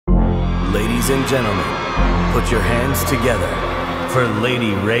Ladies and gentlemen, put your hands together for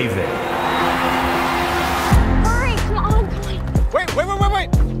Lady Raven. Hurry, come on, come on. Wait.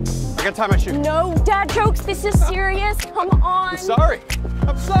 I gotta tie my shoe. No dad jokes, this is serious. Come on. I'm sorry.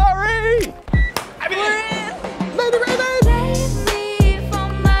 I mean, Lady Raven!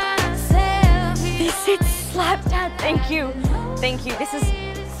 This it slapped, Dad. Thank you. Thank you. This is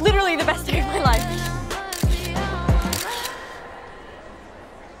literally the best day of my life.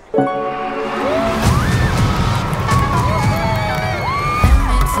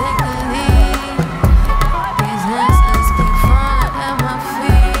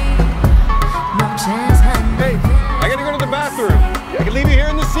 Hey, I gotta go to the bathroom. I can leave you here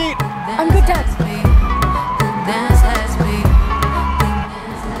in the seat. I'm good, Dad.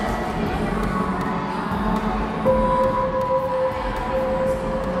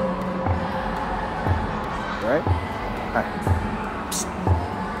 Right? Psst.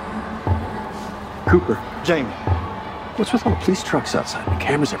 Cooper. Jamie. What's with all the police trucks outside? The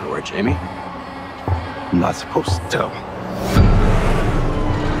cameras everywhere, Jamie. I'm not supposed to tell.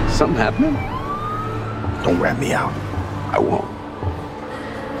 Something happening? Don't rat me out. I won't.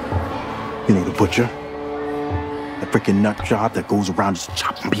 You know the butcher? The freaking nut job that goes around just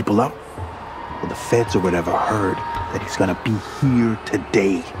chopping people up? Well, the feds or whatever heard that he's gonna be here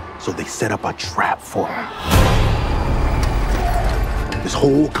today, so they set up a trap for him. This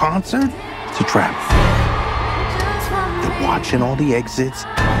whole concert, it's a trap. They're watching all the exits,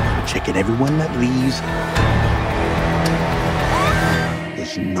 checking everyone that leaves.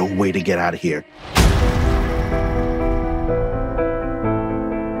 There's no way to get out of here.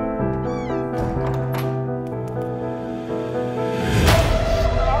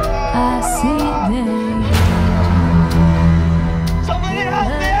 Somebody help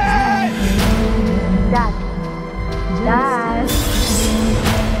me!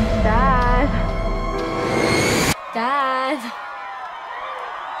 Dad.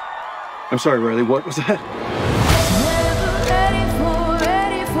 I'm sorry, Riley. What was that?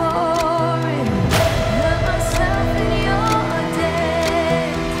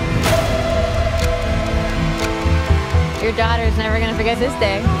 Your daughter's never gonna forget this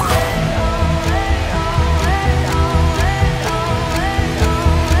day.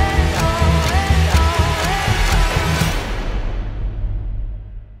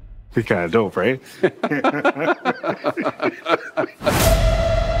 You're kind of dope, right?